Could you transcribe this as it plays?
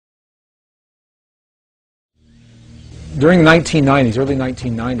During the 1990s, early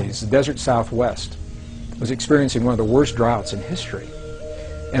 1990s, the desert Southwest was experiencing one of the worst droughts in history.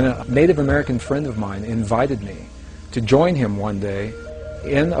 And a Native American friend of mine invited me to join him one day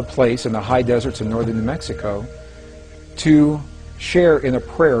in a place in the high deserts of northern New Mexico to share in a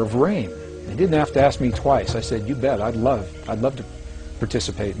prayer of rain. He didn't have to ask me twice. I said, "You bet, I'd love to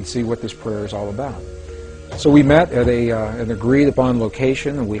participate and see what this prayer is all about." So we met at an agreed upon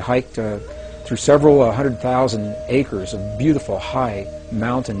location, and we hiked through several 100,000 acres of beautiful high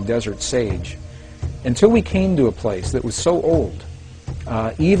mountain desert sage until we came to a place that was so old.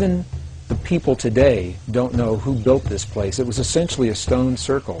 Even the people today don't know who built this place. It was essentially a stone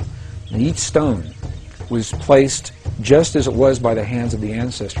circle, and each stone was placed just as it was by the hands of the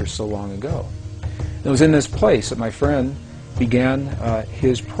ancestors so long ago. And it was in this place that my friend began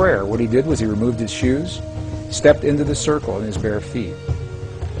his prayer. What he did was he removed his shoes, stepped into the circle in his bare feet.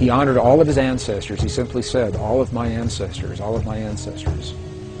 He honored all of his ancestors. He simply said, "All of my ancestors, all of my ancestors."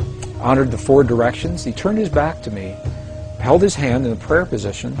 Honored the four directions. He turned his back to me, held his hand in a prayer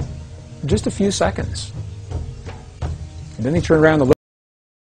position for just a few seconds. And then he turned around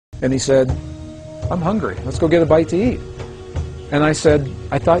and he said, "I'm hungry. Let's go get a bite to eat." And I said,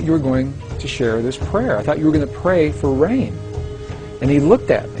 "I thought you were going to share this prayer. I thought you were going to pray for rain." And he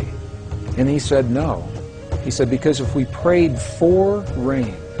looked at me and he said, "No." He said, "Because if we prayed for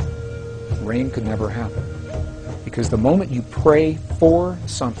rain, rain could never happen. Because the moment you pray for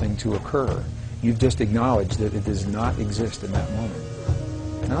something to occur, you've just acknowledged that it does not exist in that moment."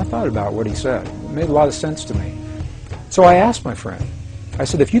 And I thought about what he said. It made a lot of sense to me. So I asked my friend, I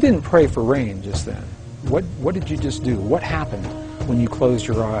said, "If you didn't pray for rain just then, what did you just do? What happened when you closed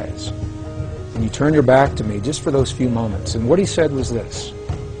your eyes and you turned your back to me just for those few moments?" And what he said was this.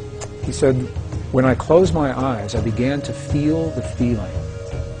 He said, "When I closed my eyes, I began to feel the feeling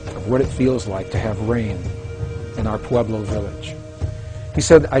of what it feels like to have rain in our Pueblo village." He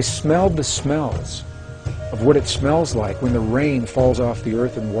said, "I smelled the smells of what it smells like when the rain falls off the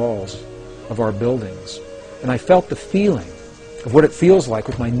earthen walls of our buildings. And I felt the feeling of what it feels like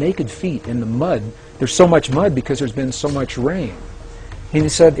with my naked feet in the mud. There's so much mud because there's been so much rain." And he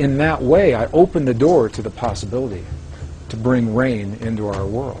said, "In that way, I opened the door to the possibility to bring rain into our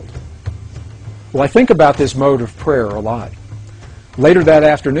world." Well, I think about this mode of prayer a lot. Later that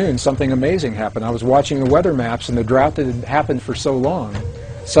afternoon, something amazing happened. I was watching the weather maps, and the drought that had happened for so long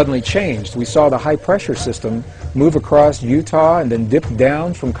suddenly changed. We saw the high-pressure system move across Utah and then dip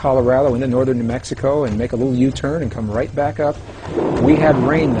down from Colorado into northern New Mexico and make a little U-turn and come right back up. We had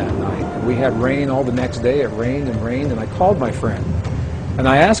rain that night, and we had rain all the next day. It rained, and I called my friend. And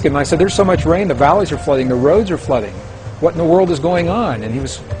I asked him, I said, "There's so much rain, the valleys are flooding, the roads are flooding. What in the world is going on?" And he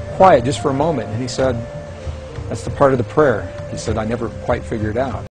was quiet just for a moment, and he said, "That's the part of the prayer." He said, "I never quite figured out."